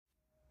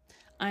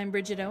I'm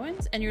Bridget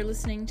Owens, and you're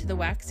listening to the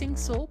Waxing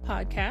Soul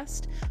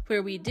podcast,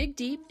 where we dig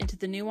deep into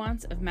the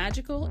nuance of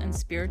magical and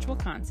spiritual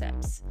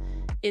concepts.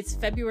 It's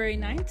February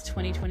 9th,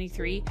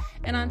 2023,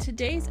 and on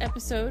today's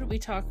episode, we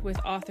talk with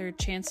author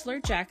Chancellor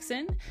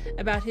Jackson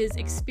about his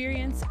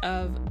experience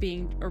of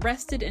being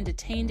arrested and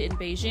detained in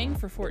Beijing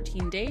for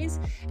 14 days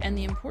and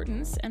the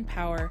importance and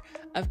power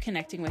of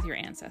connecting with your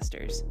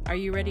ancestors. Are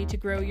you ready to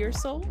grow your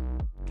soul?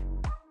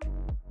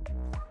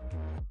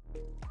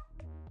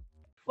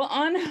 Well,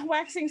 on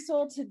Waxing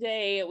Soul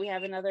today, we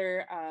have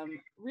another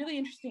really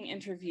interesting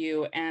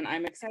interview, and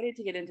I'm excited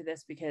to get into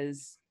this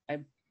because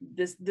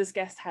this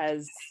guest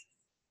has,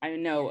 I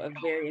know, a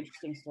very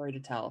interesting story to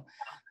tell.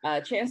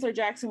 Chancellor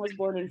Jackson was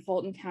born in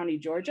Fulton County,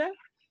 Georgia,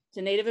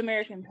 to Native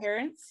American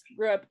parents,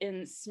 grew up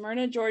in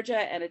Smyrna, Georgia,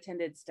 and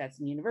attended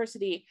Stetson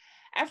University.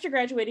 After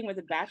graduating with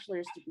a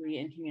bachelor's degree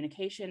in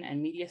communication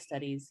and media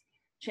studies,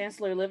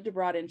 Chancellor lived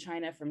abroad in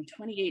China from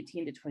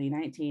 2018 to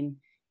 2019.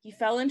 He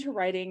fell into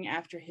writing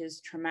after his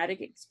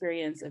traumatic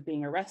experience of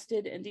being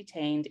arrested and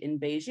detained in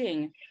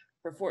Beijing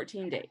for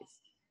 14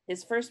 days.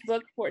 His first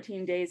book,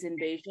 14 Days in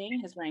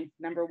Beijing, has ranked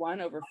 #1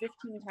 over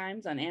 15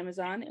 times on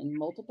Amazon in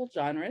multiple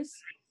genres.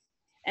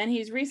 And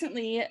he's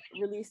recently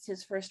released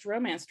his first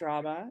romance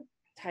drama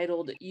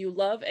titled You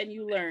Love and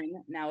You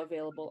Learn, now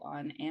available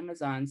on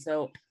Amazon.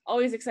 So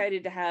always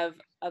excited to have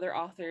other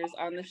authors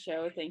on the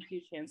show. Thank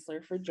you,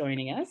 Chancellor, for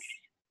joining us.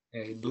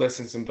 Hey,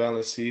 blessings and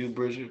balance to you,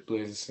 Bridget.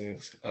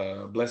 Blessings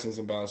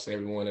and balance to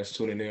everyone that's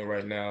tuning in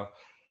right now.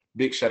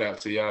 Big shout out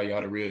to y'all.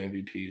 Y'all the real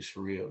MVPs for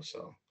real.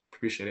 So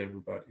appreciate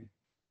everybody.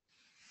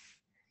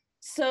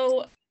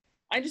 So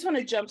I just want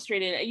to jump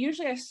straight in.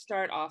 Usually I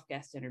start off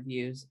guest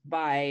interviews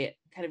by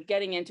kind of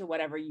getting into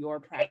whatever your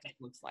practice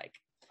looks like.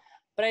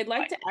 But I'd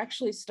like to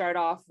actually start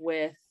off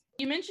with,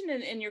 you mentioned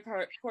in your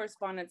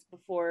correspondence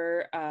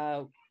before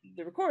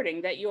the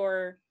recording that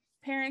your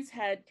parents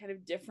had kind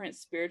of different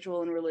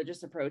spiritual and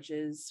religious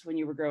approaches when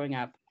you were growing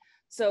up.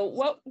 So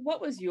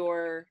what was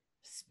your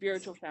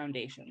spiritual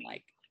foundation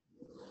like?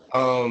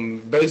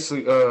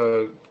 Basically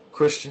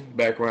Christian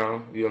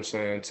background, you know what I'm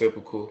saying,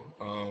 typical.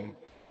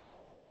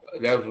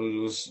 That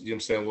was, you know what I'm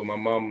saying, what my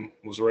mom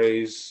was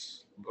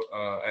raised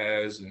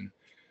as, and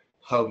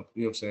how, you know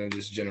what I'm saying,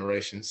 just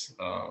generations.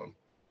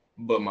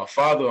 But my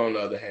father, on the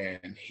other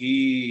hand,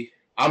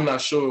 I'm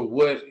not sure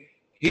what,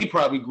 he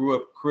probably grew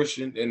up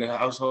Christian in the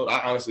household.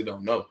 I honestly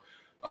don't know.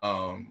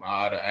 I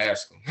ought to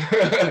ask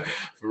him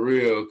for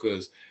real,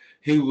 because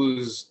he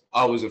was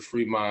always a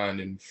free mind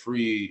and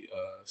free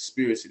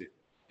spirited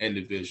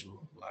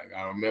individual. Like,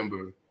 I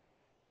remember,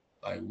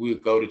 like,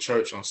 we'd go to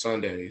church on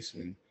Sundays,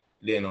 and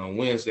then on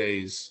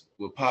Wednesdays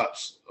with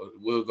Pops,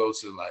 we'll go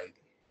to like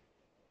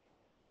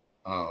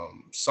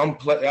some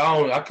place.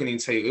 I couldn't even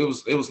tell you.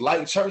 It was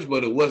like church,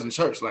 but it wasn't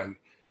church. Like,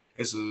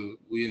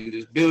 we in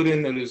this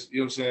building, and this, you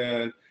know what I'm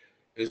saying,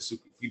 it's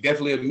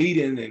definitely a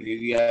meeting, and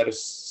you had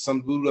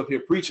some dude up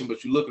here preaching,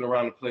 but you're looking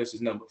around the place,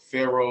 there's nothing but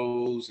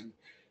pharaohs and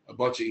a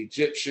bunch of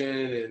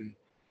Egyptian and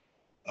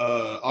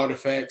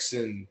artifacts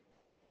and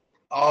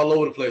all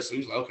over the place. So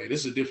he's like, okay,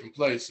 this is a different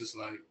place. It's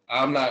like,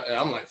 I'm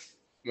like,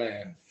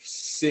 man,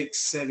 6,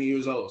 7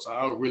 years old, so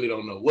I really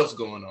don't know what's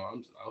going on.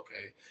 I'm just like,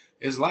 okay,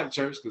 it's like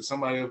church because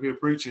somebody up here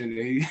preaching,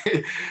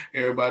 and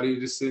everybody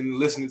just sitting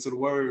listening to the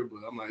word.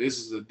 But I'm like, this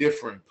is a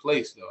different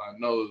place, though. I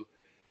know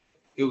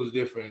it was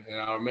different. And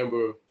I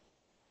remember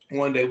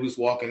one day we was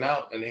walking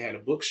out, and they had a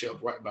bookshelf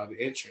right by the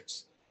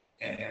entrance,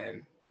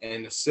 and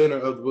in the center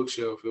of the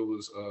bookshelf, it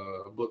was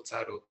a book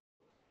titled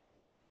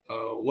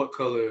 "What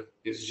Color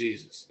is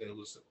Jesus?" And it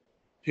was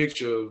a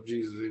picture of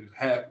Jesus. It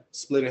was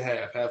split in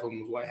half. Half of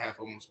him was white, half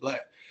of him was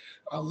black.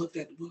 I looked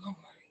at the book. I'm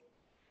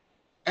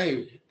like,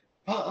 "Hey,"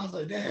 I was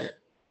like, "Dad,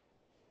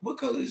 what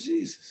color is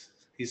Jesus?"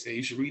 He said,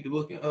 "You should read the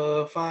book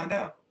and find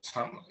out."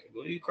 So I'm like,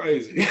 "Well, you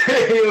crazy?"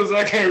 He was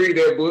like, "I can't read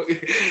that book."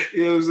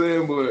 You know what I'm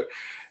saying? But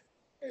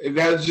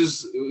it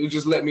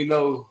just let me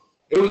know.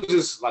 It was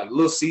just like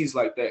little seeds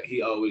like that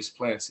he always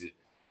planted,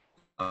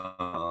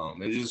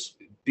 and just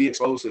be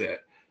exposed to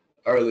that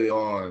early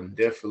on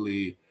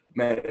definitely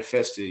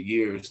manifested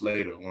years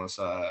later once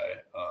I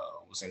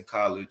was in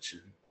college,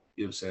 and,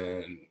 you know what I'm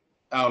saying,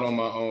 out on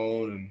my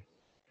own. And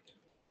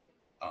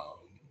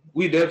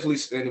we definitely,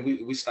 and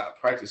we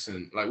stopped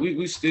practicing. Like,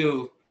 we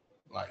still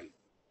like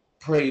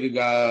pray to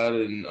God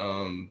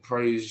and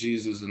praise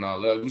Jesus and all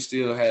that. We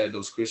still had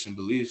those Christian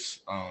beliefs,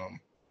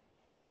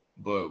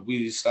 but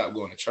we stopped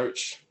going to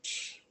church.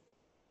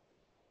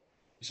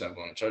 We stopped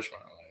going to church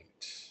around like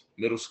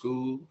middle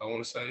school, I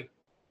want to say.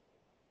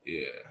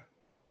 Yeah,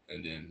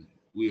 and then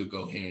we would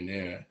go here and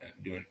there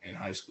in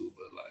high school,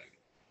 but like,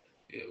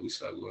 yeah, we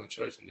stopped going to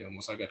church. And then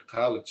once I got to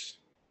college,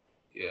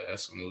 yeah,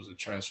 that's when it was a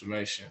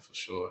transformation for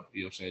sure.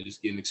 You know what I'm saying?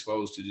 Just getting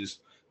exposed to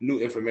just new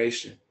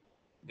information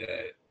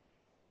that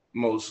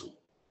most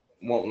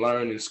won't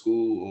learn in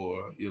school,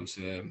 or, you know what I'm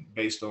saying,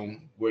 based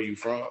on where you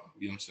from,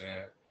 you know what I'm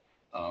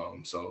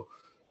saying? So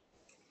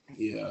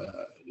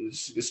yeah,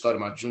 it started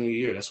my junior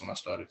year. That's when I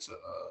started to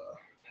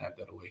have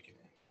that awakening.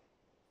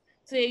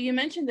 So you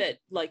mentioned that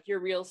like your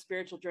real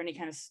spiritual journey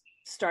kind of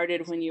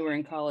started when you were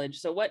in college.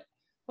 So what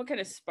what kind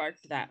of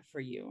sparked that for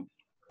you?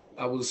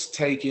 I was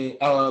taking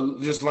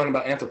just learning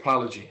about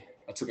anthropology.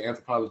 I took an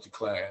anthropology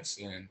class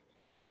and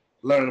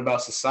learning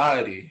about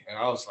society, and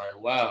I was like,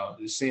 wow,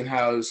 just seeing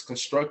how it's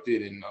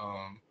constructed, and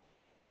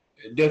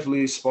it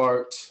definitely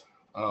sparked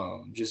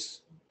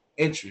just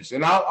interest.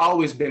 And I've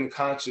always been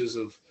conscious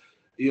of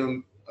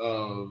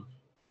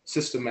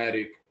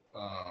systematic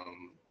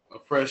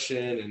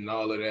oppression and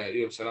all of that.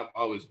 You know what I'm saying? I've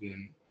always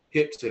been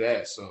hip to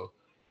that. So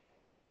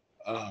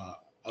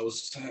I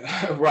was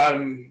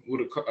riding in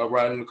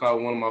the car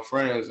with one of my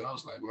friends, and I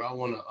was like, bro, I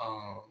want to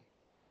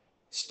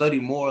study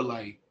more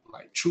like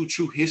true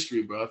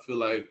history, bro. I feel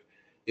like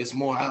it's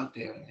more out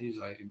there. And he's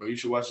like, bro, you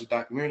should watch a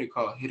documentary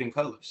called Hidden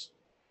Colors.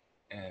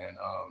 And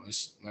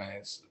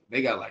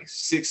they got like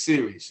 6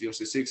 series, you know,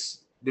 so 6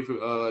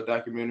 different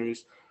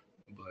documentaries,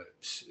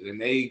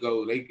 and they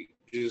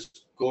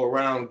just go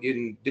around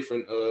getting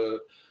different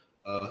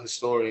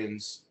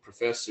historians,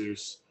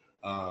 professors,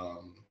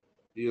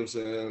 you know what I'm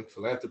saying,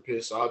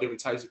 philanthropists, all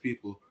different types of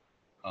people,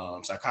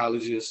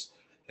 psychologists,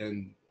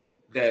 and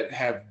that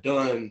have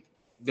done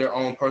their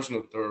own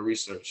personal thorough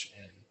research,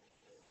 and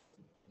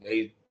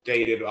they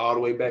dated all the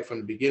way back from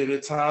the beginning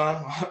of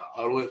time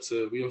all the way to,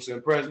 you know what I'm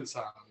saying, present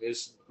time.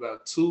 It's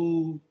about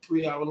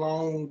 2-3 hour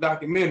long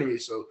documentary.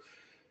 So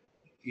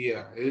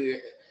yeah,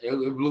 it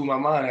blew my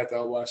mind after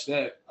I watched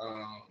that.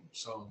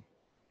 So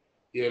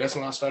yeah, that's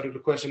when I started to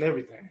question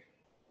everything.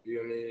 You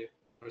know what I mean?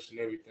 Question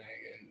everything,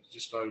 and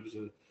just started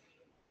to.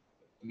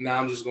 Now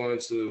I'm just going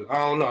to, I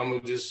don't know, I'm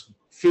gonna just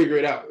figure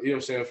it out. You know what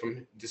I'm saying,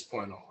 from this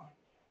point on.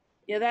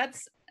 Yeah,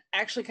 that's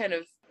actually kind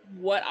of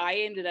what I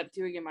ended up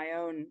doing in my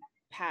own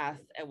path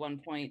at one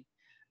point,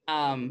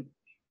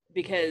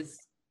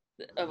 because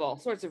of all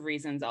sorts of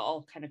reasons,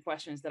 all kind of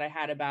questions that I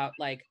had about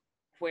like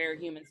where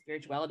human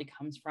spirituality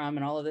comes from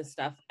and all of this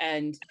stuff.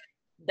 And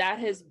that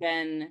has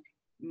been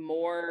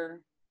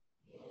more,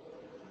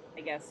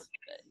 I guess,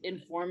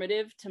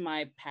 informative to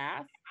my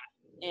path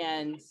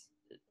and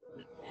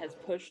has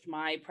pushed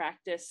my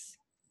practice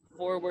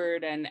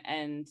forward,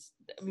 and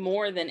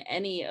more than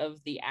any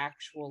of the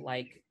actual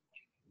like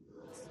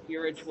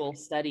spiritual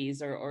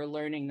studies or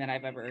learning that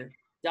I've ever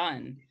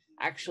done,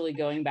 actually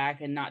going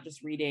back and not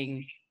just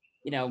reading,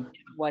 you know,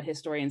 what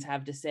historians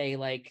have to say.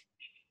 Like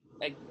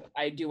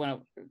I do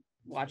want to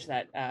watch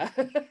that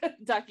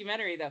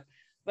documentary though,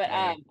 but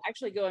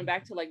actually going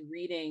back to like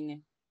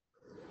reading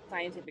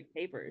scientific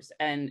papers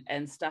and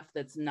stuff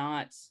that's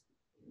not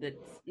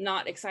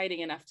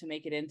exciting enough to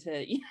make it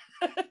into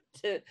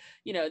to,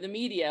 you know, the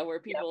media, where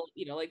people,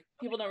 you know, like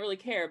people don't really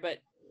care. But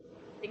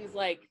things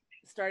like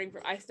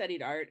I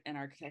studied art and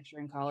architecture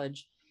in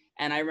college,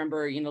 and I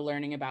remember, you know,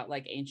 learning about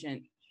like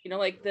ancient, you know,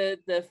 like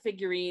the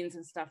figurines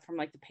and stuff from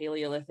like the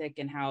Paleolithic,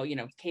 and how, you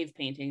know, cave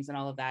paintings and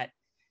all of that.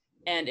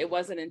 And it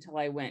wasn't until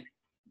I went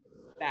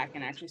back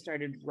and actually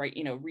started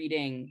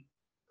reading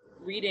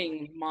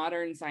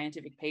modern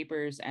scientific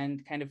papers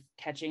and kind of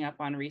catching up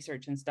on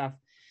research and stuff,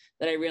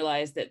 that I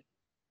realized that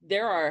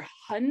there are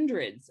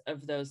hundreds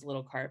of those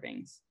little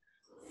carvings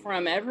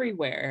from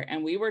everywhere.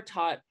 And we were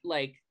taught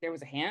like there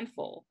was a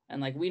handful,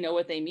 and like we know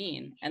what they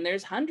mean, and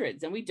there's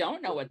hundreds and we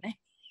don't know what they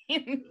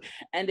mean.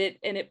 and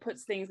it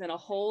puts things in a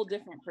whole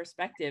different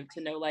perspective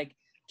to know like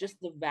just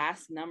the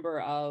vast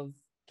number of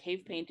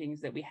cave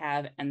paintings that we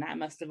have, and that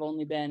must have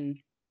only been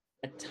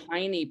a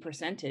tiny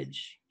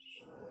percentage,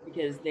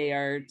 because they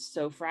are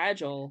so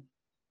fragile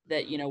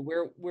that, you know,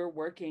 we're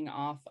working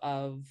off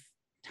of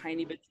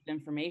tiny bits of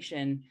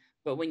information.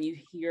 But when you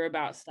hear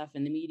about stuff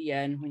in the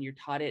media and when you're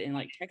taught it in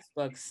like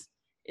textbooks,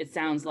 it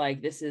sounds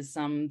like this is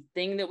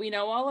something that we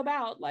know all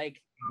about.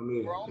 Like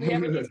we're only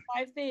ever these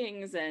 5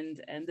 things,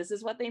 and this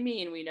is what they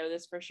mean. We know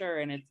this for sure,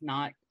 and it's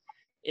not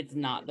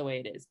the way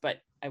it is. But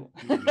I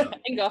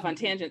can go off on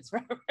tangents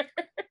forever.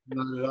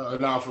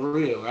 No, for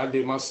real. I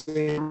did my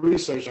same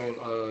research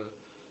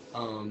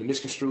on the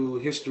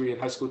misconstrued history in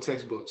high school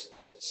textbooks.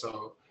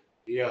 So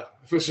yeah,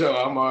 for sure.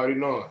 I'm already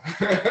knowing.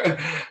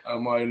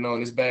 I'm already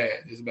knowing it's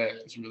bad. It's bad.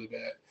 It's really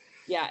bad.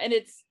 Yeah, and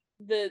it's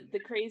the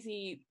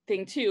crazy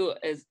thing too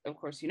is, of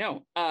course, you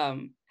know,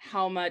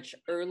 how much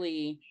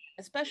early,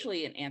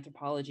 especially in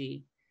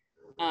anthropology,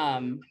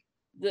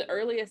 the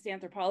earliest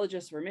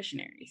anthropologists were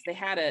missionaries. They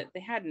had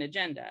an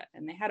agenda,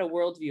 and they had a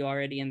worldview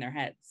already in their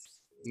heads.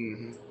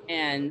 Mm-hmm.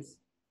 And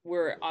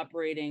we're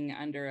operating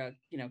under a,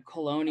 you know,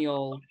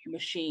 colonial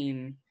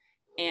machine,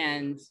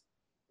 and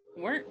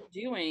weren't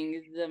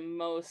doing the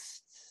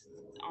most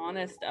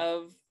honest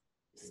of,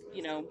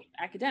 you know,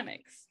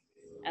 academics.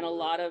 And a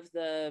lot of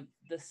the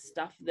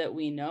stuff that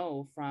we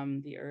know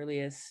from the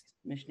earliest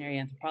missionary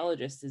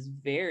anthropologists is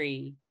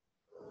very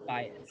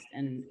biased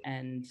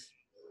and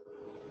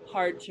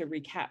hard to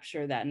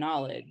recapture that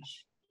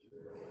knowledge,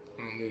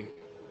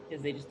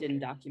 because they just didn't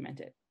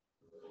document it.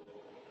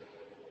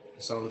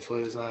 It's only for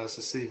his eyes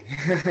to see.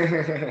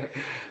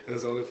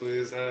 It's only for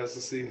his eyes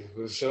to see,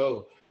 for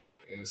sure.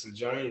 And it's a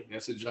journey.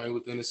 That's a journey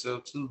within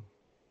itself too.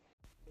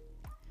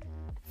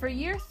 For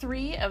year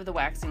 3 of the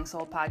Waxing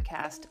Soul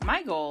podcast,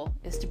 my goal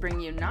is to bring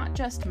you not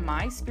just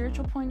my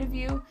spiritual point of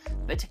view,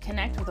 but to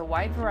connect with a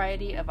wide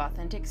variety of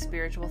authentic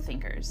spiritual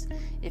thinkers.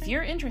 If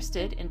you're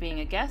interested in being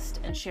a guest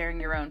and sharing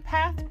your own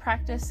path,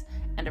 practice,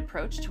 and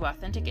approach to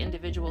authentic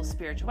individual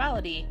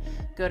spirituality,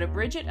 go to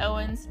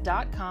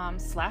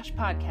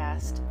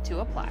bridgetowens.com/podcast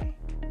to apply.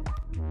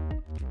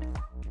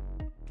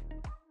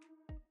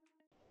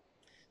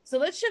 So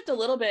let's shift a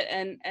little bit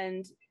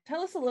and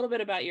tell us a little bit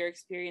about your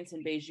experience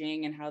in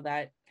Beijing and how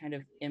that kind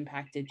of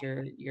impacted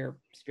your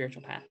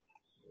spiritual path.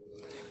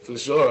 For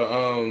sure.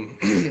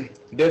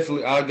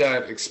 Definitely, I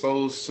got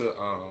exposed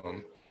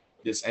to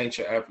this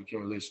ancient African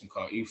religion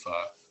called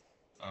Ifa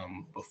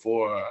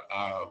before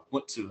I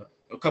went to,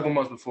 a couple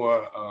months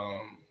before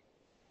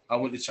I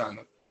went to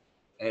China.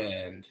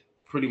 And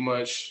pretty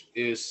much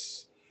I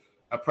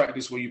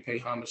practice where you pay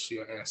homage to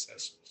your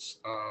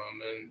ancestors.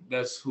 And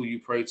that's who you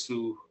pray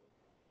to.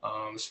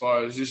 As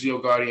far as just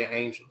your guardian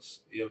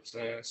angels, you know what I'm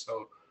saying?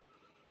 So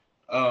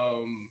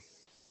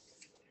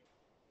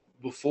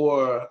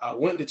before I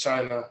went to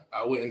China,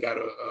 I went and got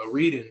a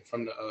reading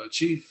from the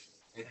chief,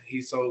 and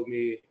he told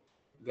me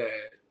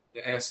that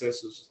the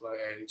ancestors was like,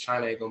 hey,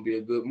 China ain't gonna be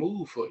a good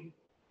move for you.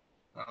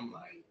 I'm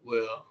like,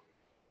 well,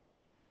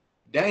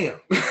 damn.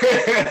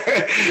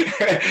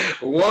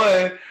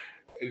 One,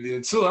 and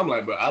then two, I'm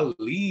like, but I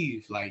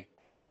leave like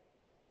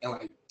in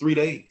like 3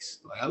 days.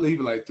 Like I leave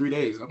in like 3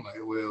 days. I'm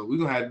like, well, we're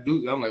gonna have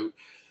to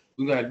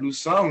do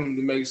something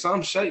to make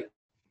some shape.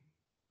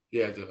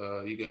 You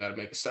gotta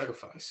make a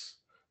sacrifice,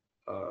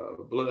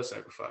 blood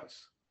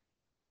sacrifice.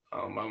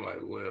 I'm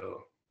like,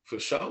 well, for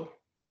sure,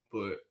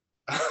 but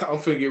I'm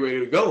finna get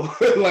ready to go.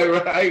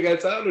 Like, I ain't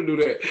got time to do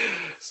that.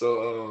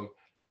 So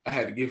I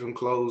had to give him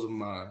clothes of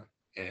mine,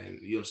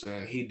 and you know what I'm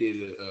saying, he did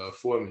it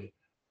for me.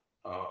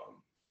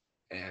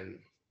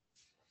 And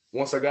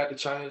once I got to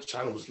China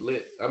was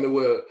lit. I mean,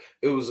 well,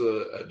 it was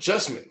a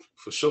adjustment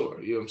for sure.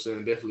 You know what I'm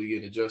saying? Definitely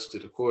getting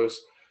adjusted. Of course,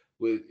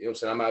 with, you know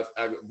what I'm saying,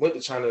 I went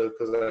to China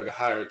because I got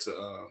hired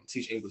to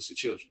teach English to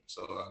children.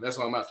 So that's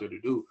what I'm out there to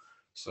do.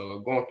 So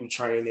going through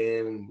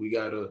training, we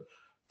got to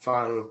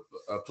find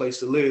a place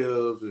to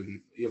live,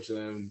 and you know what I'm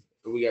saying,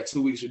 we got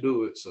 2 weeks to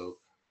do it. So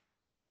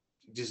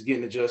just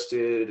getting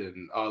adjusted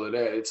and all of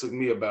that, it took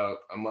me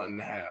about a month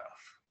and a half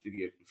to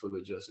get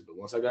fully adjusted. But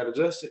once I got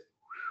adjusted,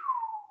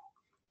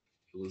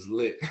 it was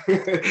lit.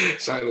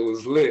 China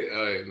was lit.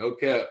 No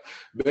cap.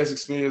 Best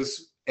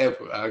experience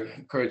ever. I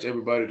encourage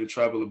everybody to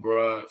travel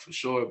abroad for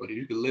sure. But if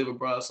you can live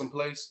abroad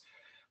someplace,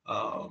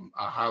 I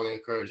highly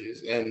encourage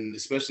it. And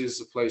especially if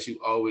it's a place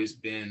you've always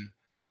been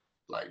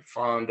like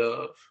fond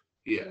of.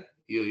 Yeah,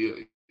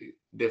 you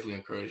definitely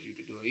encourage you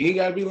to do it. You ain't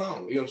gotta be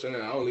long. You know what I'm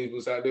saying? I only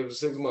was out there for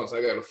 6 months.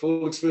 I got a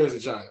full experience in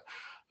China.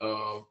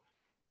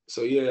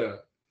 So yeah,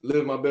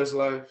 live my best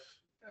life.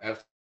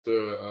 After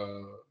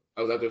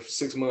I was out there for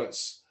 6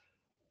 months.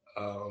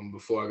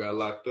 Before I got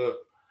locked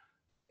up,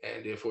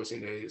 and did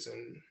 14 days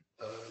in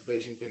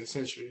Beijing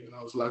Penitentiary. And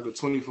I was locked up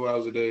 24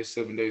 hours a day,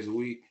 7 days a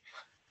week,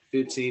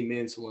 15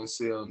 men to one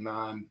cell,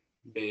 9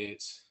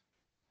 beds,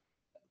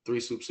 3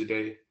 soups a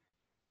day.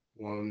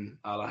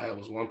 All I had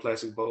was 1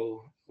 plastic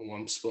bowl and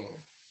 1 spoon.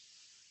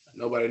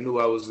 Nobody knew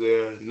I was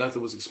there.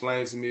 Nothing was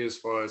explained to me as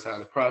far as how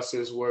the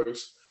process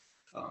works,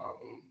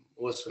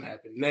 what's gonna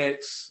happen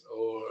next,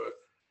 or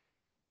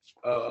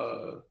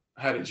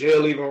how the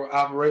jail even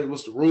operate,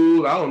 what's the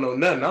rule? I don't know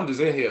nothing. I'm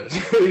just in here.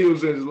 You know what I'm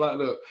saying? Just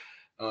locked up.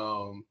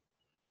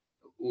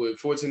 With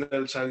 14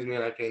 other Chinese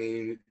men I can't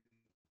even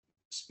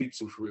speak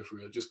to for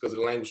real, just because of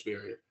the language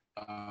barrier.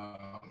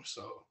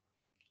 So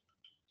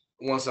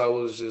once I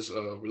was just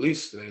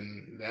released,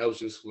 and that was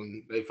just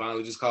when they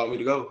finally just called me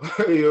to go.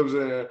 You know what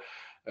I'm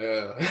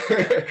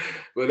saying?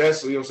 But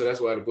that's, you know what I'm saying, that's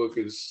why the book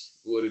is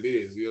what it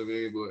is. You know what I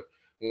mean? But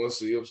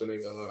once, you know what I'm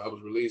saying, I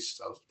was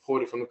released, I was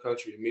deported from the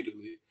country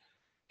immediately.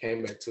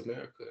 Came back to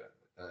America.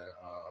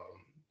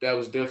 That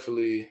was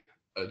definitely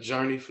a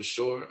journey for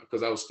sure,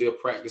 because I was still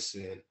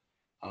practicing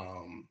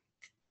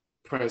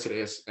praying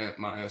to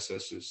my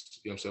ancestors,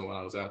 you know what I'm saying, when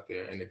I was out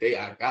there. And the day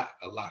I got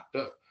locked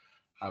up,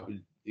 I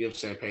would, you know what I'm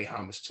saying, pay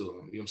homage to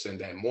them, you know what I'm saying,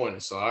 that morning.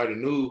 So I already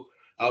knew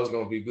I was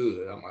going to be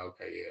good. I'm like,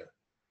 okay, yeah,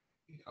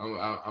 I'm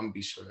going to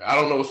be sure. I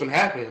don't know what's going to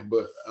happen,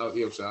 but you know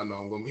what I'm saying, I know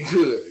I'm going to be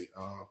good.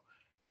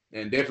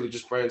 And definitely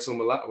just praying to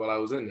them a lot while I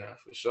was in there,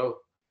 for sure.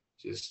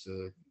 Just to, you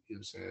know what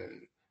I'm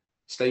saying,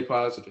 stay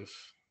positive,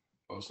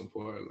 most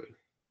importantly.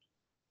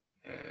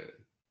 And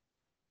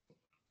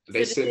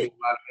they sent me a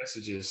lot of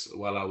messages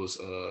while I was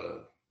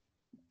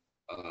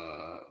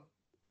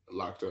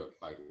locked up,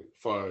 like as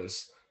far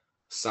as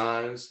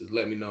signs to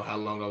let me know how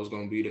long I was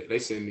going to be there. They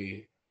sent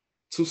me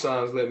 2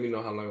 signs let me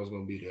know how long I was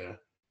going to be there,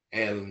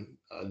 and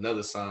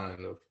another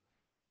sign of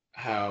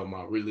how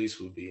my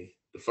release would be.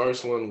 The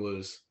first one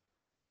was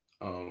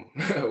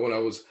when I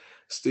was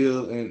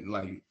still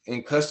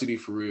in custody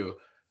for real.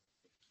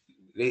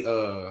 They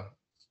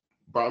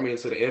brought me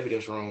into the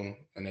evidence room,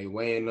 and they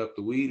weighing up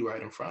the weed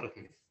right in front of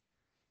me.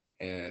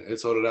 And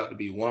it totaled out to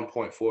be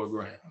 1.4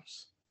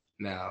 grams.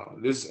 Now,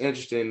 this is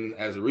interesting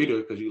as a reader,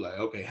 because you're like,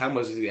 okay, how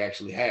much does he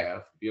actually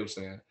have? You know what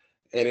I'm saying?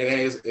 And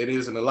it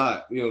isn't a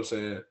lot, you know what I'm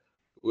saying?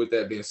 With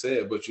that being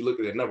said, but you look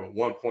at that number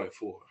 1.4,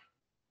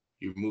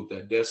 you remove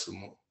that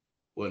decimal,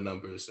 what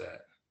number is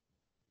that?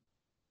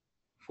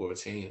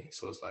 14.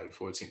 So it's like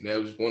 14. That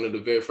was one of the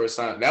very first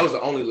signs. That was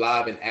the only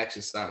live in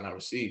action sign I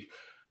received.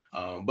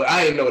 But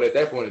I didn't know it at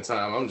that point in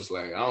time. I'm just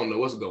like, I don't know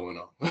what's going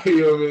on.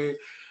 You know what I mean?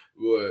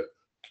 But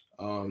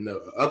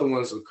the other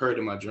ones occurred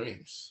in my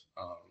dreams.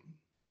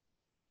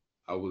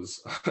 I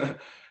was,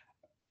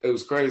 it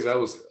was crazy. I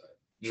was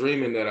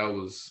dreaming that I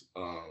was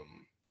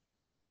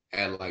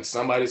at like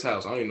somebody's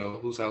house. I don't even know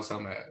whose house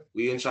I'm at.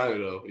 We in China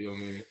though, you know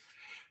what I mean?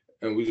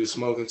 And we just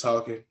smoking,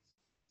 talking.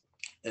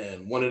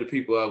 And one of the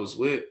people I was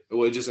with,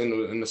 well, just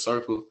in the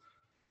circle,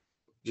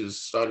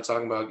 just started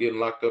talking about getting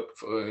locked up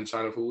in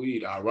China for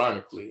weed,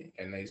 ironically.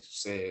 And they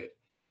said,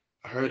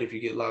 I heard if you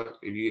get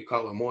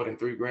caught with more than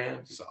 3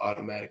 grams, it's an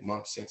automatic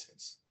month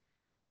sentence.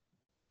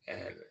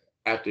 And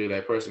after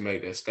that person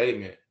made that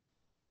statement,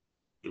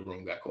 the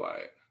room got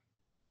quiet.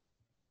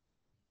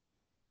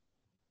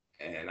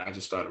 And I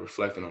just started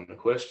reflecting on the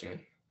question.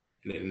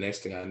 And then the next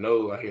thing I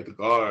know, I hear the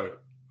guard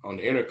on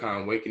the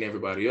intercom waking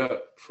everybody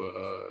up for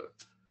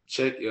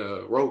check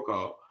roll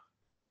call.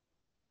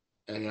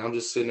 And I'm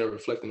just sitting there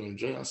reflecting on the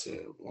dream. I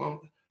said,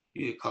 well,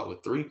 you get caught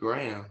with 3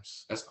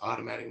 grams, that's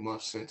automatic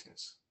month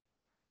sentence.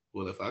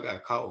 Well, if I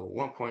got caught with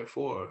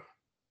 1.4,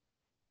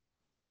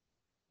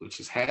 which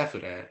is half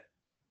of that,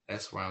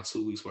 that's around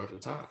 2 weeks worth of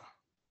time.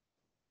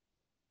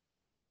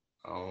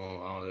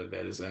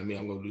 Does that mean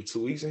I'm gonna do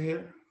 2 weeks in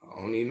here? I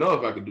don't even know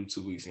if I could do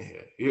 2 weeks in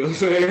here. You know what I'm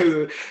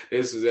saying?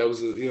 I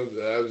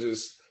was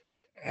just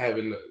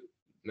having,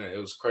 it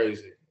was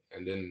crazy.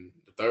 And then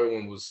the third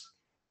one was,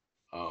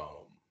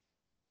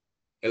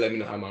 it let me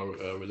know how my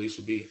release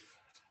would be.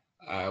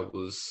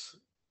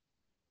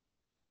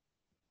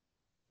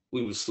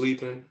 We was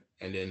sleeping,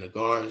 and then the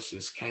guards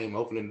just came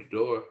opening the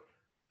door.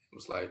 It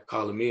was like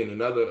calling me and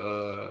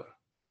another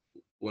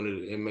one of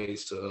the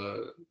inmates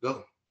to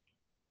go.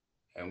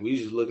 And we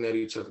just looking at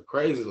each other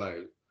crazy,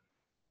 like,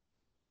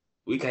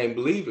 we can't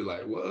believe it.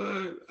 Like,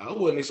 what? I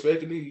wasn't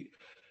expecting it.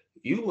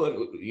 You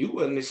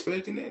wasn't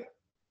expecting it.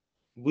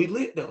 We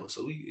lit though.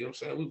 So we, you know what I'm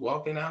saying? We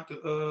walking out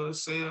the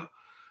cell,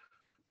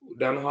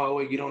 down the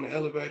hallway, get on the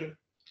elevator.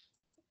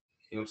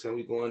 You know what I'm saying?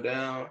 We going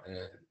down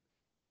and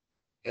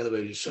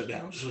elevator just shut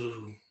down.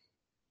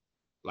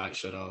 Light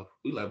shut off.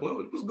 We like,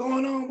 what's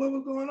going on? What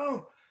was going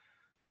on?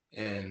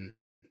 And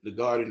the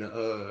guard in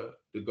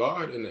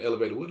the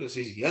elevator with us,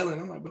 he's yelling.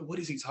 I'm like, bro, what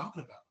is he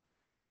talking about?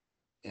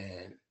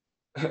 And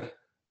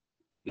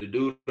the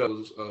dude that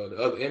was the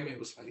other inmate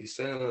was like, he's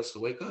telling us to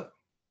wake up.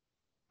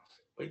 I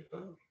said, wake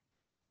up.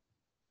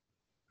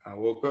 I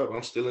woke up.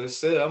 I'm still in the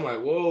cell. I'm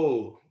like,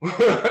 whoa.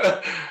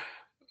 I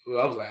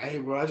was like, hey,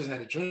 bro, I just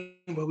had a dream,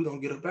 but we gonna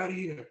get up out of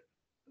here.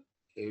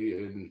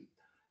 And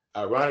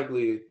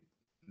ironically, you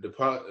know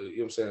what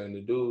I'm saying,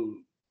 the dude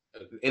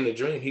in the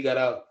dream, he got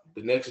out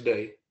the next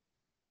day.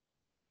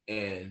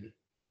 And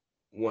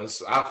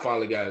once I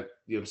finally got,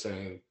 you know what I'm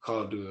saying,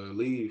 called to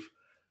leave,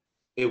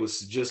 it was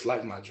just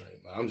like my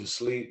dream. I'm just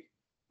asleep.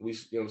 You know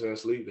what I'm saying,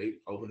 sleep. They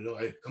open the door.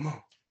 Hey, come on.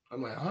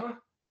 I'm like, huh?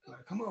 They're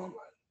like, come on. I'm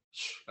like,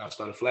 I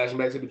started flashing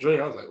back to the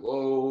dream. I was like,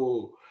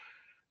 whoa.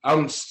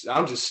 I'm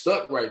just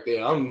stuck right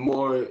there. I'm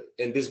more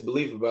in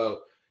disbelief about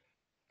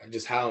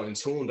just how in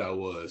tuned I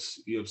was,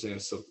 you know what I'm saying,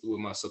 so with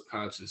my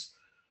subconscious,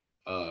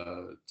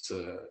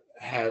 to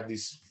have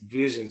these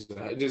visions, and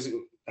I just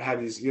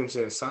have these, you know what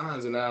I'm saying,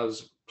 signs, and I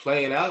was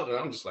playing out, and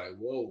I'm just like,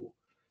 whoa.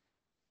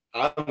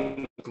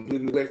 I'm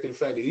completely neglecting the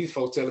fact that these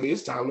folks telling me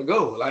it's time to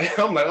go. Like,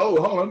 I'm like, oh,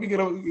 hold on, let me get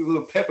a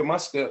little pep in my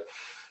step.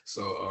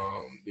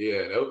 So,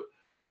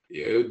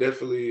 it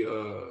definitely,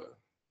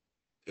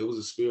 it was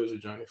a spiritual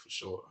journey for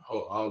sure.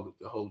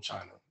 The whole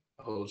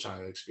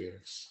China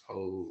experience,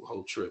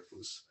 whole trip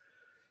was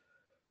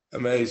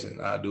amazing.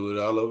 I'll do it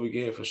all over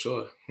again for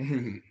sure.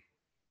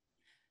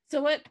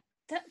 So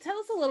tell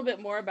us a little bit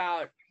more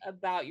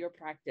about your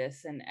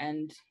practice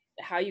and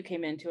how you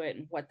came into it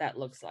and what that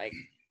looks like.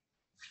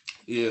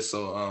 Yeah,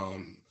 so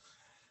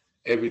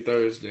every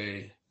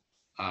Thursday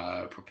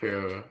I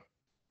prepare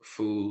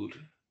food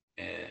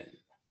and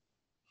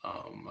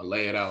I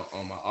lay it out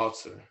on my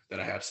altar that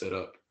I have set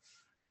up.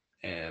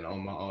 And on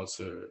my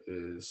altar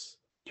is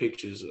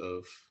pictures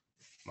of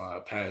my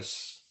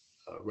past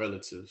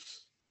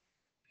relatives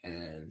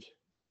and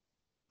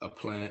a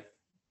plant,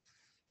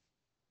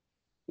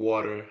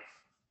 water,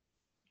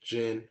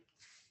 gin,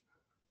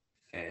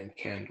 and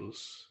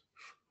candles,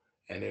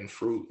 and then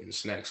fruit and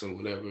snacks and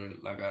whatever.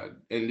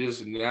 And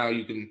just now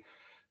you can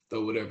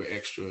throw whatever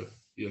extra, you know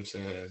what I'm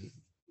saying,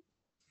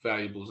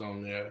 valuables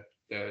on there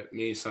that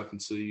means something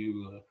to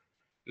you,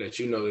 that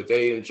you know that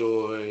they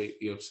enjoy,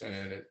 you know what I'm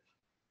saying, that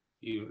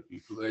you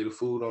lay the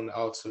food on the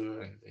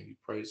altar and you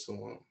pray to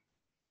them.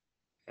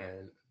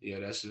 And yeah,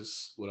 that's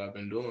just what I've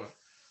been doing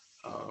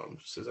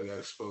since I got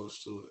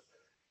exposed to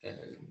it.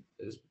 And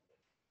it's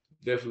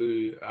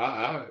definitely,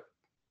 I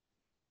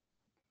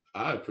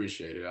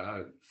appreciate it.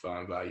 I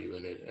find value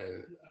in it.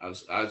 And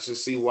I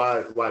just see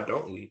why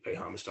don't we pay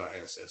homage to our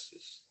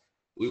ancestors?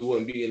 we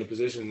wouldn't be in the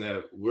position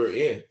that we're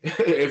in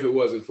if it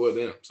wasn't for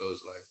them. So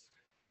it's like,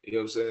 you know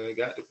what I'm saying? I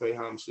got to pay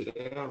homage to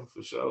them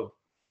for sure.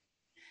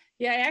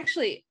 Yeah, I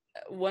actually,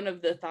 one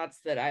of the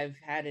thoughts that I've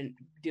had in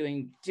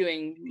doing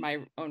my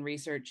own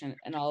research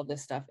and all of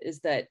this stuff is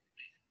that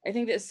I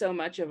think that so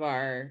much of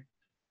our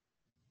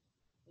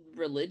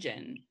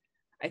religion,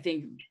 I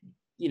think,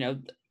 you know,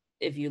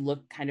 if you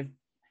look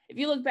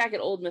back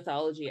at old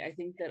mythology, I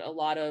think that a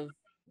lot of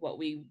what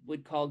we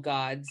would call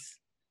gods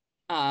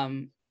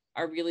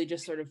are really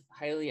just sort of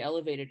highly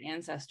elevated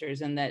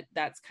ancestors, and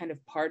that's kind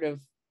of part of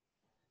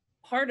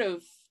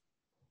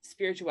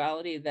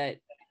spirituality that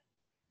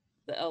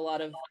a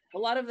lot of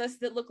us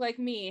that look like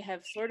me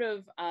have sort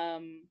of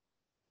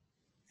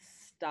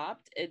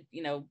stopped it,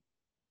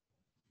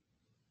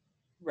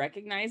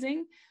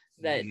 recognizing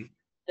that Mm-hmm.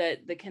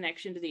 that the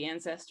connection to the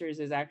ancestors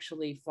is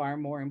actually far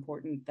more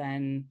important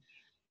than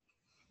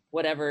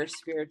whatever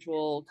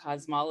spiritual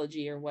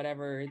cosmology or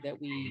whatever that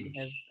we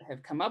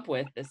have come up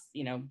with. This,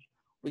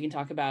 we can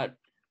talk about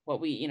what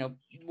we,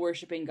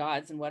 worshiping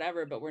gods and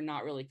whatever, but we're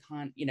not really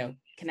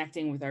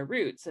connecting with our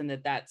roots, and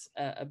that's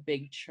a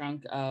big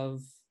chunk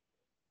of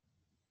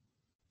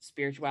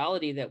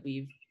spirituality that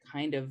we've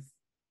kind of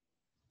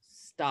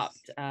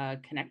stopped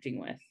connecting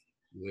with.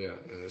 Yeah,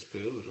 and it's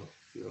pivotal.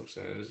 You know what I'm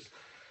saying?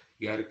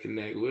 You got to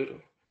connect with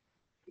them.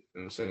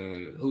 You know what I'm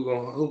saying?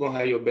 Who gonna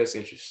have your best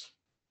interest?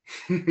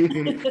 Who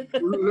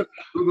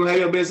gonna have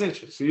your best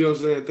interest? You know what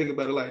I'm saying? Think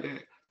about it like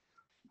that.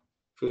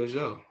 For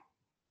sure.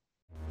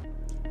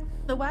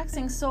 The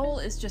Waxing Soul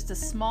is just a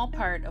small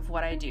part of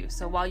what I do,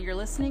 so while you're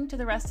listening to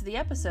the rest of the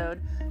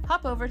episode,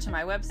 hop over to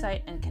my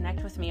website and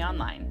connect with me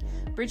online.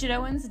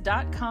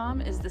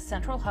 BridgetOwens.com is the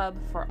central hub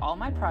for all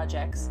my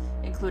projects,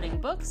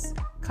 including books,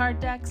 card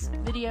decks,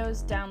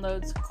 videos,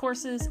 downloads,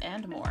 courses,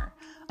 and more.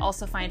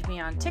 Also find me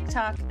on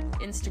TikTok,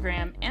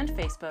 Instagram, and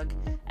Facebook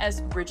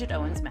as Bridget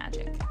Owens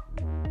Magic.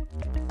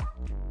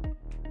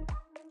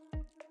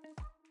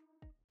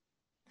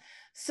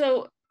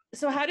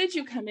 So how did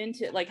you come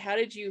into, like, how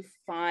did you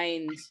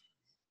find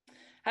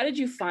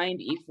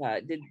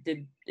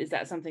IFA? Is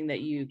that something that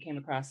you came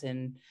across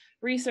in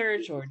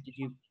research, or did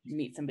you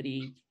meet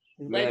somebody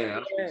who led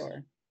you there?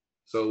 Or?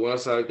 So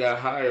once I got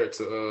hired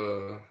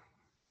to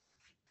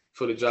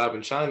for the job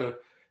in China,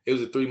 it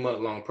was a 3-month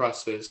long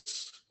process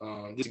just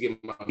to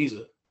get my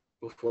visa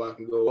before I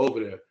can go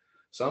over there.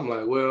 So I'm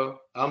like, well,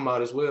 I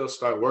might as well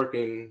start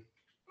working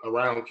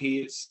around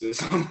kids.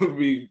 I'm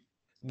gonna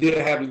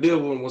have to deal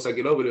with them once I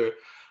get over there.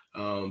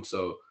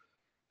 So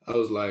I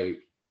was like,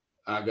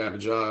 I got a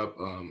job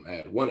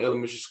at one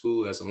elementary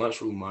school as a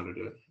lunchroom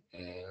monitor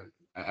and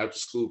an after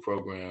school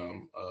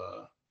program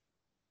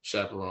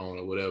chaperone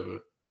or whatever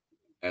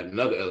at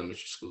another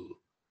elementary school.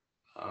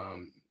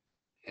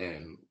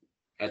 And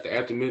at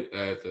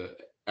the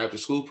after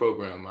school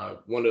program,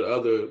 one of the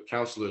other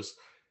counselors,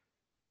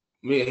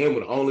 me and him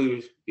were the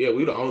only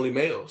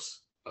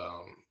males,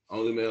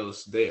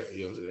 there.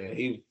 You know what I'm saying? And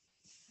he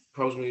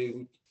approached me,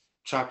 we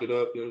chopped it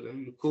up. You know what I'm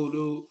saying? He's a cool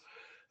dude.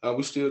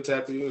 We still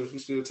tap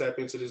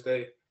into this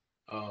day.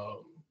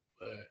 But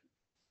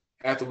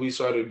after we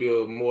started to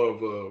build more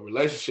of a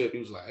relationship, he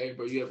was like, "Hey,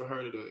 bro, you ever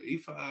heard of the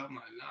E5?" I'm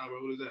like, "Nah,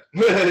 bro, what is that?"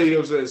 You know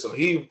what I'm saying? So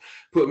he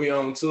put me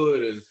on to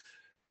it and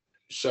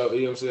showed,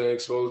 you know what I'm saying,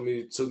 exposed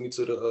me, took me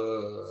to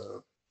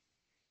the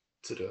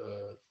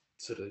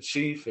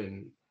chief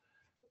and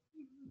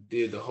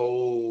did the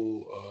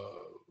whole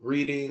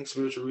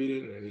spiritual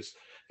reading, and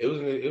it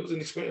was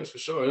an experience for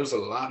sure. It was a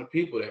lot of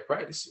people that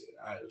practice it.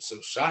 So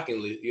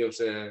shockingly, you know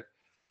what I'm saying,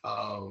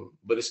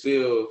 but it's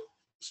still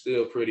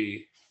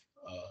pretty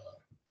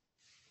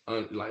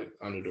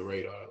under the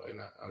radar. Like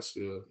I'm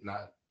still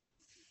not,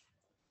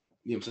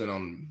 you know what I'm saying,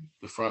 on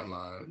the front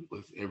line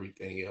with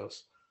everything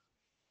else.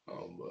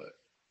 But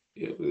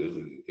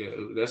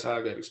that's how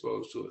I got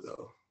exposed to it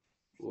though.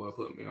 What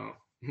put me on.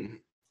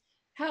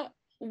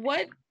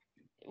 What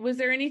was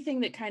there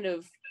anything that kind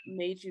of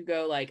made you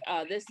go like,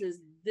 oh, this is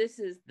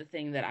the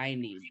thing that I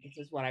need. This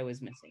is what I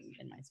was missing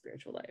in my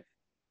spiritual life.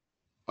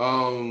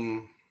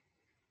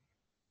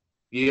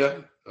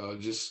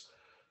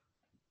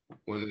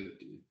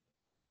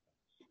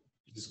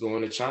 Just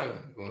going to China,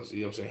 you know what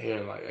I'm saying,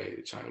 hearing like,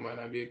 hey, China might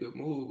not be a good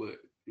move, but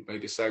you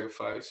make the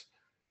sacrifice,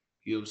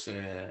 you know what I'm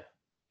saying,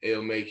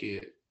 it'll make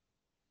it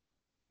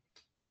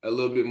a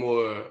little bit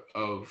more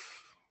of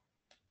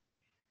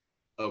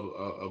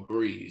a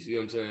breeze, you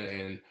know what I'm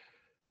saying? And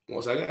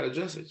once I got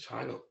adjusted,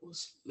 China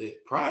was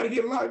lit. Prior to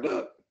getting locked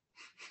up,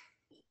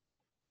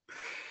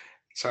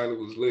 China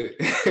was lit.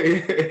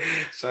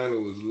 China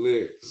was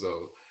lit.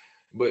 So,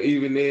 but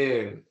even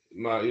then,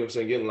 you know what I'm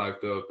saying, getting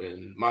locked up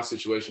and my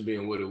situation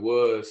being what it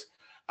was,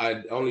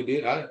 I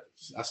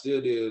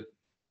still did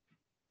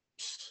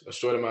a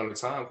short amount of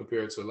time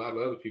compared to a lot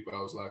of other people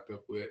I was locked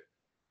up with.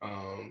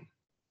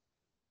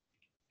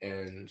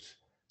 And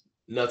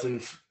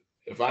nothing,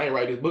 if I ain't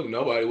write this book,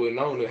 nobody would have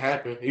known it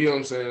happened. You know what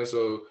I'm saying?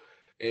 So,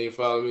 and you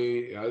follow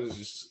me, I was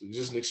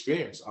just an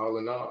experience all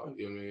in all,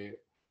 you know what I mean?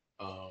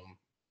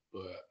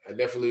 But I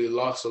definitely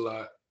lost a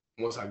lot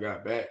once I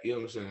got back, you know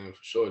what I'm saying? For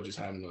sure, just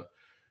having to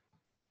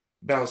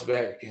bounce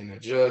back and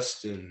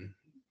adjust and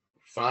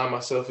find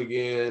myself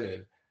again.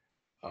 And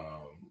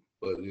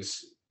but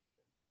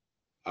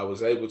I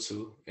was able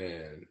to,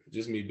 and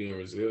just me being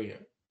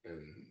resilient.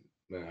 And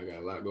man, I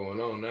got a lot going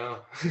on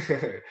now.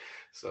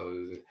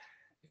 So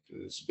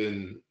they've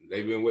been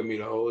with me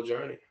the whole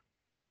journey.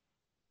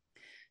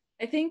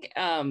 I think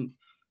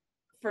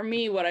for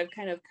me, what I've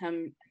kind of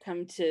come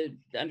to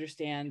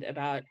understand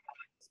about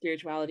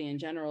spirituality in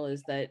general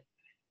is that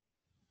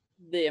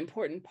the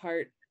important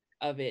part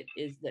of it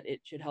is that it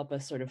should help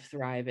us sort of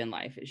thrive in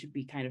life. It should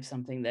be kind of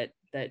something that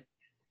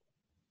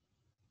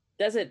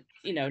doesn't,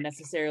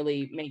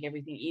 necessarily make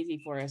everything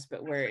easy for us,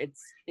 but where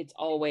it's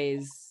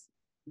always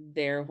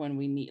there when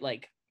we need,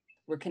 like,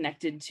 we're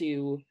connected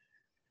to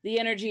the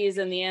energies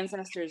and the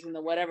ancestors and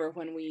the whatever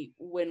when we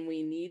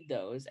need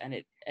those.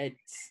 And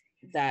it's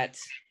that,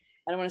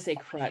 I don't want to say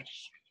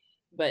crutch,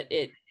 but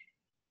it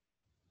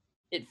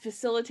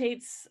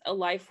facilitates a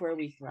life where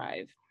we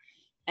thrive.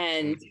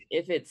 And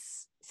if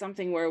it's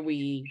something where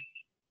we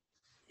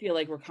feel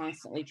like we're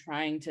constantly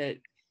trying to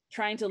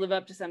live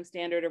up to some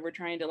standard, or we're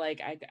trying to,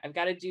 like, I've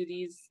got to do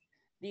these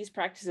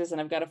practices,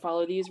 and I've got to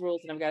follow these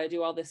rules, and I've got to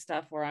do all this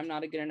stuff, or I'm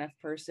not a good enough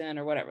person,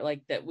 or whatever,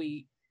 like that,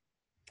 we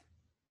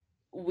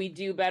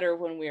do better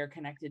when we are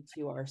connected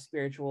to our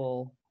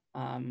spiritual,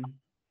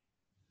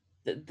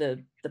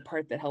 the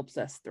part that helps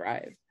us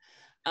thrive.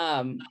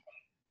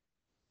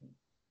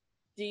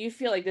 Do you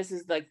feel like this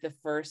is like the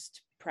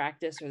first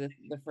practice, or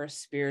the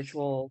first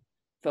spiritual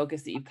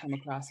focus that you've come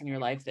across in your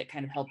life that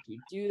kind of helped you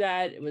do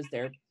that? Was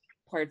there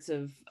parts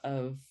of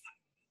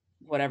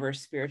whatever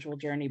spiritual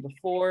journey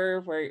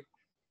before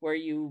where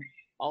you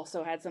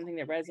also had something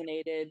that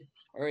resonated,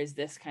 or is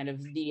this kind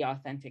of the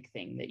authentic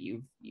thing that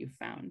you've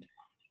found?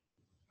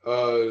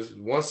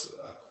 Once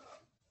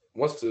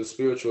the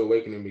spiritual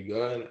awakening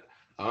begun,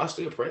 I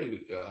still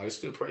pray. I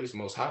still praise the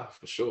Most High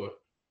for sure.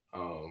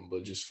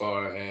 But just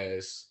far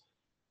as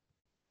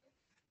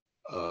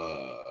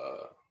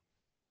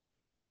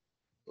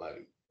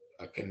like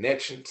a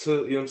connection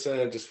to, you know what I'm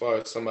saying, just far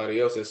as somebody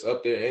else that's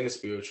up there in the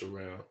spiritual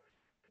realm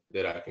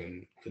that I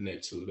can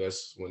connect to,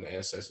 that's when the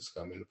ancestors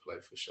come into play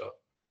for sure.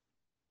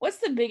 What's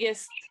the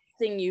biggest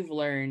thing you've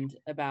learned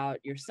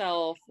about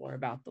yourself or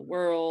about the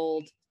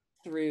world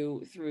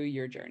through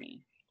your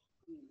journey?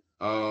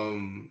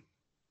 Finding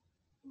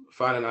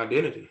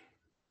identity.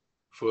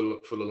 For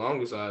the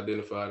longest, I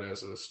identified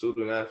as a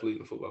student athlete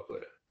and football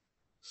player.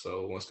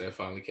 So once that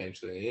finally came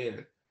to the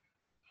end,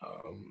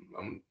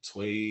 I'm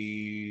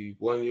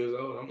 21 years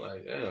old. I'm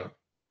like, damn,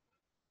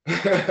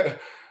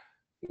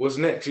 what's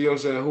next? You know what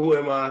I'm saying? Who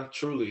am I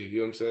truly? You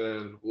know what I'm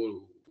saying?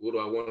 What do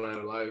I want out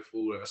of life?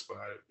 Who do I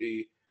aspire to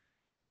be?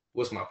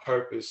 What's my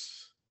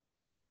purpose?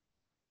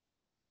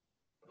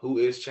 Who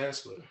is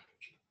Chancellor?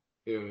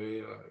 You know what I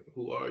mean? Like,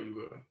 who are you,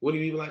 bro? What do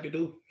you even like to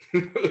do?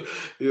 You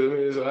know what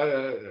I mean? So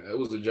it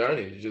was a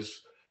journey,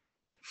 just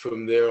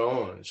from there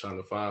on, trying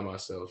to find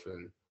myself.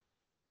 And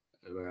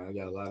man, I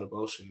got a lot of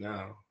emotion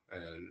now,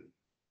 and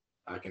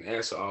I can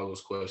answer all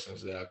those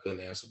questions that I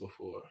couldn't answer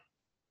before.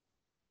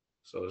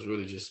 So it's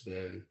really just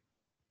been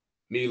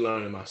me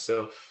learning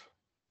myself,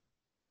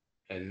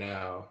 and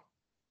now,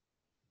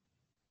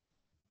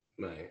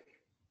 man,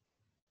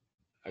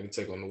 I can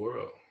take on the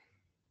world.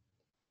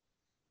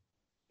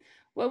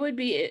 What would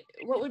be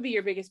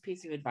your biggest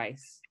piece of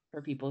advice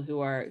for people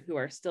who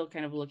are still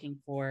kind of looking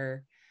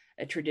for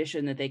a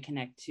tradition that they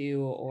connect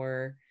to,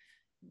 or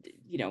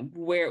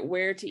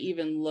where to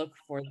even look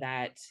for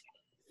that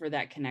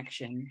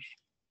connection?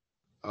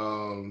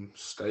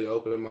 Stay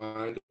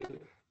open-minded.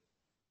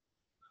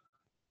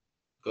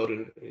 Go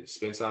to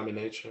spend time in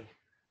nature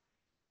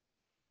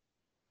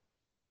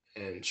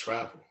and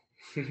travel.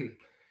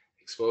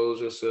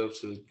 Expose yourself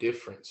to the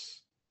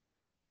difference.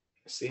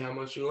 See how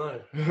much you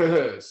learn.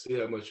 See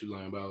how much you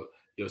learn about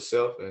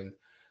yourself and,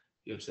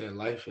 you know what I'm saying,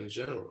 life in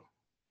general.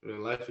 I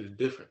mean, life is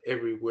different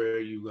everywhere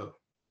you go.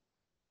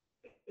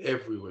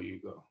 Everywhere you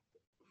go.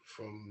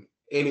 From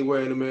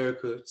anywhere in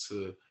America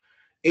to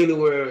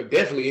anywhere,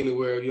 definitely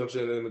anywhere, you know what I'm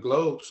saying, in the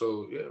globe.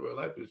 So yeah, bro,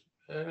 life is,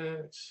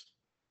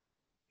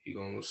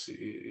 you're gonna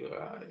see,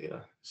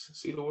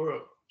 see the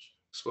world.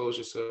 Expose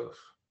yourself.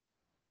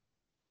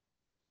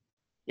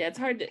 Yeah,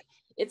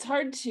 it's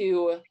hard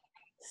to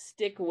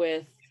stick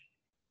with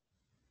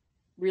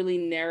really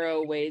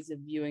narrow ways of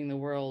viewing the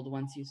world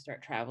once you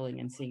start traveling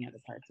and seeing other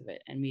parts of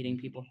it and meeting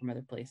people from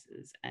other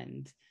places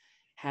and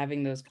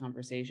having those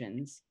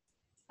conversations.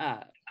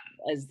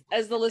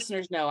 As the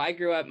listeners know, I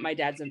grew up, my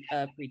dad's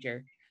a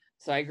preacher,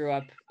 so I grew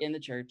up in the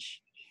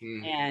church.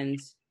 And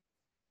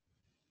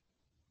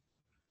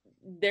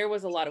there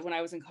was a lot of, when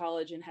I was in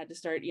college and had to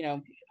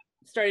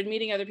started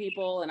meeting other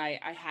people, and I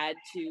had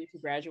to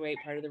graduate,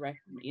 part of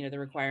the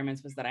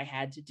requirements was that I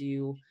had to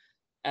do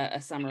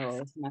a summer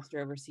or a semester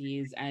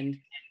overseas, and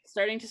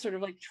starting to sort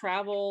of like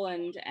travel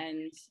and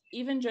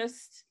even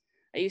just,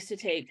 I used to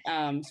take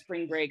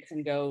spring breaks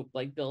and go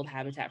like build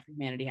Habitat for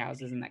Humanity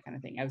houses and that kind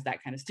of thing. I was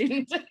that kind of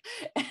student.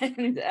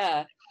 And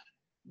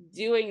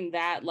doing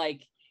that,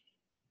 like,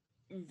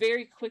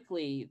 very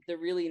quickly, the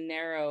really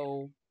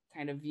narrow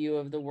kind of view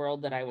of the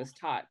world that I was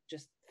taught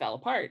just fell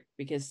apart,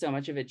 because so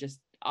much of it just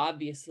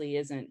obviously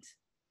isn't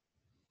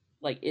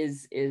like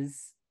is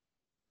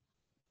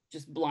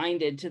just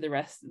blinded to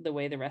the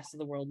way the rest of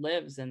the world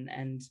lives,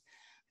 and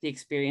the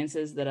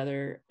experiences that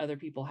other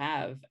people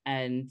have.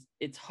 And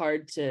it's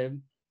hard to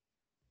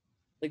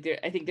like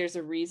I think there's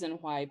a reason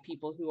why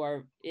people who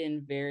are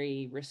in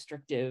very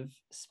restrictive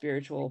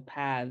spiritual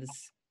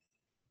paths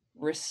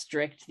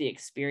restrict the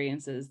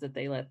experiences that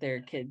they let their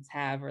kids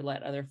have or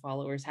let other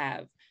followers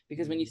have,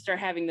 because when you start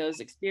having those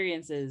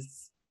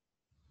experiences,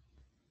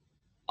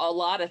 a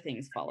lot of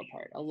things fall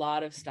apart. A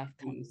lot of stuff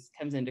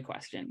comes into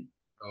question.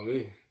 Oh,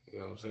 yeah. You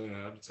know what I'm saying?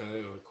 I'm telling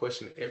you,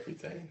 question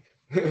everything.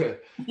 They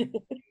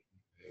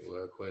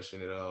will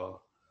question it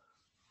all.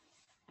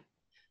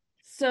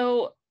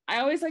 So I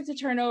always like to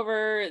turn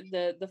over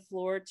the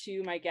floor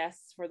to my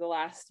guests for the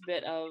last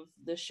bit of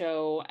the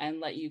show and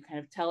let you kind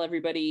of tell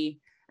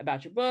everybody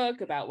about your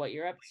book, about what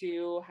you're up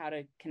to, how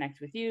to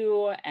connect with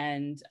you,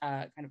 and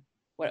kind of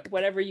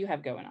whatever you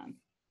have going on.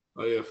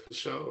 Oh yeah, for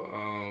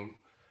sure.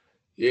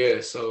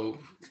 Yeah, so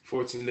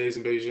 14 Days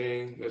in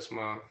Beijing. That's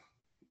the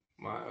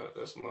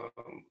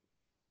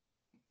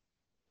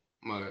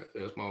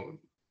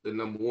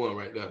number one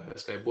right there.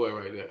 That's that boy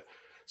right there.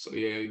 So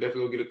yeah, you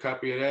definitely go get a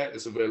copy of that.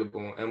 It's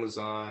available on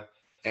Amazon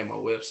and my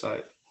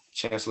website,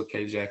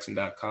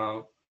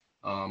 chancellorkjackson.com.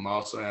 I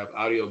also have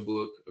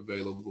audiobook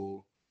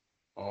available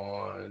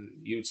on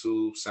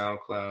YouTube,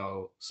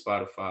 SoundCloud,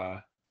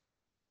 Spotify,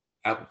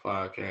 Apple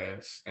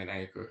Podcasts, and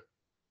Anchor.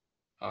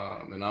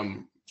 And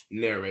I'm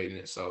narrating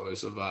it, so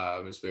it's a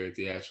vibe. It's very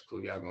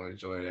theatrical. Y'all gonna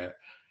enjoy that.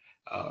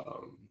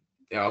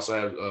 I also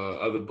have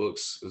other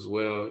books as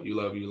well. You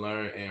Love, You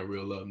Learn, and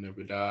Real Love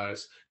Never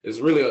Dies. It's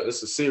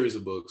a series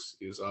of books.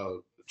 It's a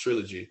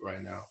trilogy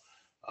right now.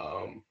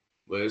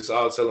 But it's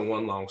all telling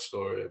one long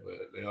story,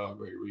 but they all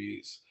great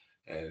reads.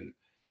 And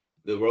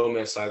the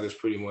romance side is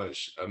pretty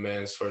much a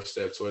man's first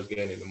step towards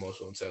gaining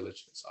emotional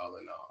intelligence, all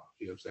in all.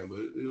 You know what I'm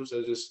saying? But it was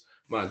just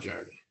my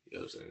journey, you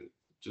know what I'm saying?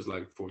 Just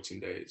like 14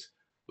 days.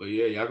 But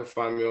yeah, y'all can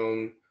find me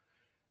on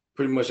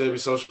pretty much every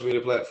social media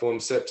platform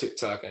except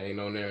TikTok. I ain't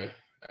on there.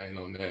 I ain't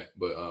on that.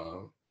 But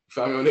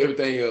find me on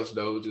everything else,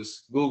 though.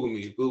 Just Google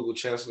me. Google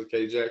Chancellor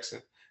K.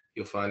 Jackson.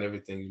 You'll find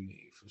everything you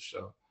need for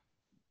sure.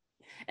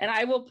 And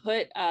I will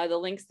put the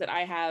links that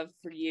I have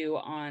for you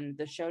on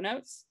the show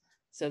notes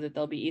so that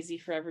they'll be easy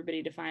for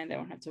everybody to find. They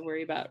won't have to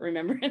worry about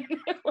remembering.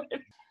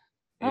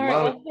 All right.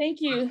 Well,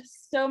 thank you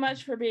so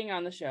much for being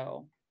on the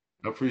show.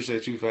 I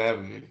appreciate you for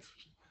having me.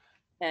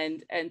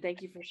 And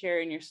thank you for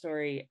sharing your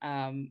story.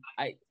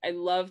 I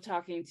love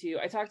talking to,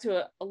 I talk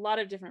to a lot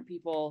of different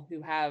people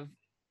who have,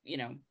 you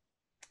know,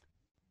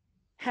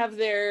 have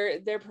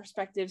their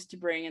perspectives to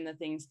bring and the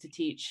things to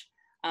teach.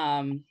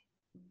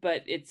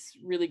 But it's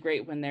really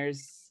great when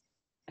there's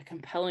a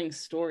compelling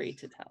story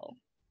to tell.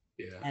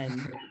 Yeah.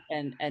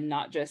 And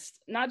not just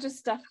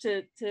stuff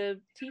to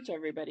teach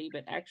everybody,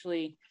 but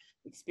actually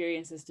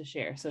experiences to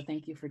share. So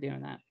thank you for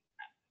doing that.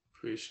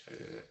 Appreciate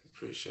it.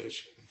 Appreciate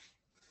you.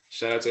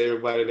 Shout out to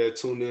everybody that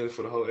tuned in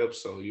for the whole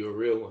episode. You're a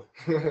real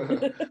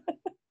one.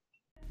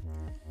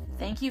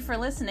 Thank you for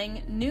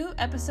listening. New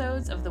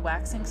episodes of The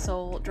Waxing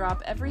Soul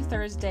drop every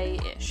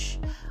Thursday-ish.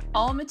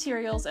 All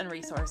materials and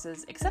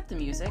resources, except the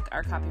music,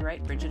 are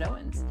copyright Bridget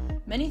Owens.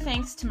 Many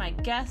thanks to my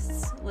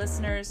guests,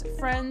 listeners,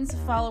 friends,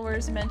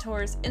 followers,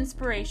 mentors,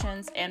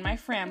 inspirations, and my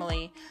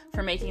family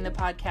for making the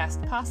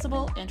podcast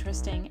possible,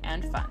 interesting,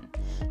 and fun.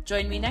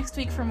 Join me next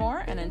week for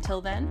more, and until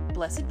then,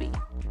 blessed be.